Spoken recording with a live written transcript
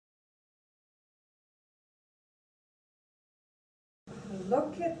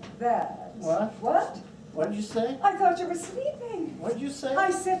look at that. What? What? What did you say? I thought you were sleeping. What did you say? I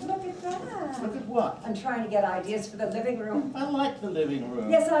said, look at that. Look at what? I'm trying to get ideas for the living room. I like the living room.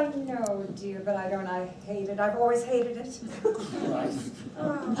 Yes, I know, dear, but I hate it. I've always hated it. Christ.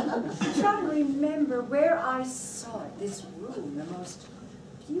 I'm trying to remember where I saw it. This room, the most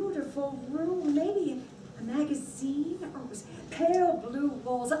beautiful room. Maybe a magazine? Oh, it was pale blue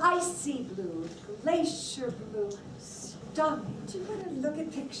walls, icy blue, glacier blue. Stunning. Do you want to look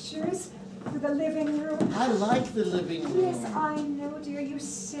at pictures for the living room? I like the living room. Yes, I know, dear. You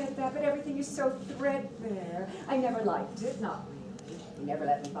said that, but everything is so threadbare. I never liked it, not really. You never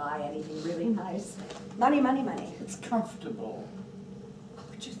let me buy anything really nice. Money, money, money. It's comfortable. What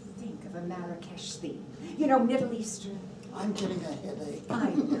would you think of a Marrakesh theme? You know, Middle Eastern. I'm getting a headache.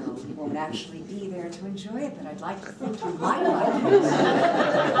 I know you won't actually be there to enjoy it, but I'd like to think you might like it.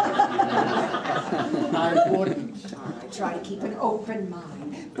 I wouldn't. All right, try to keep an open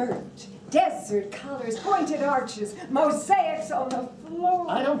mind. Burnt, desert colors, pointed arches, mosaics on the floor.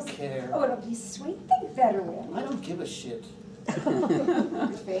 I don't care. Oh, it'll be sweet. Think better, will you? I don't give a shit.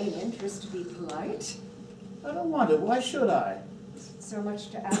 Feign interest to be polite. I don't want to. Why should I? Is it so much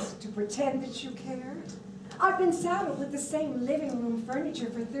to ask to pretend that you care? I've been saddled with the same living room furniture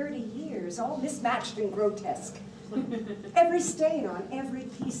for 30 years, all mismatched and grotesque. Every stain on every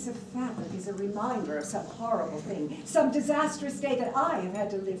piece of fabric is a reminder of some horrible thing, some disastrous day that I have had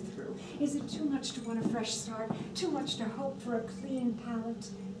to live through. Is it too much to want a fresh start? Too much to hope for a clean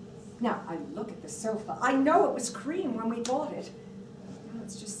palette? Now, I look at the sofa. I know it was cream when we bought it. Now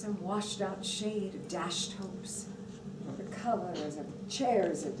it's just some washed-out shade of dashed hopes. The colors of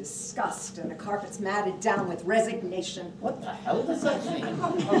chairs are disgust, and the carpet's matted down with resignation. What the hell does that mean?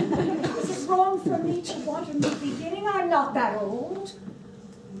 Is it wrong for me to want a new beginning? I'm not that old.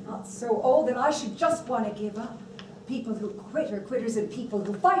 I'm not so old that I should just want to give up. People who quit are quitters, and people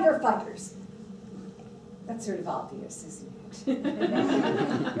who fight are fighters. That's sort of obvious, isn't it?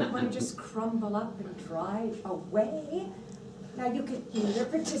 You want to just crumble up and drive away? Now, you can either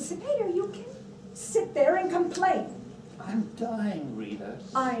participate or you can sit there and complain. I'm dying, Rita.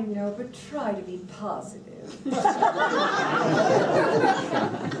 I know, but try to be positive.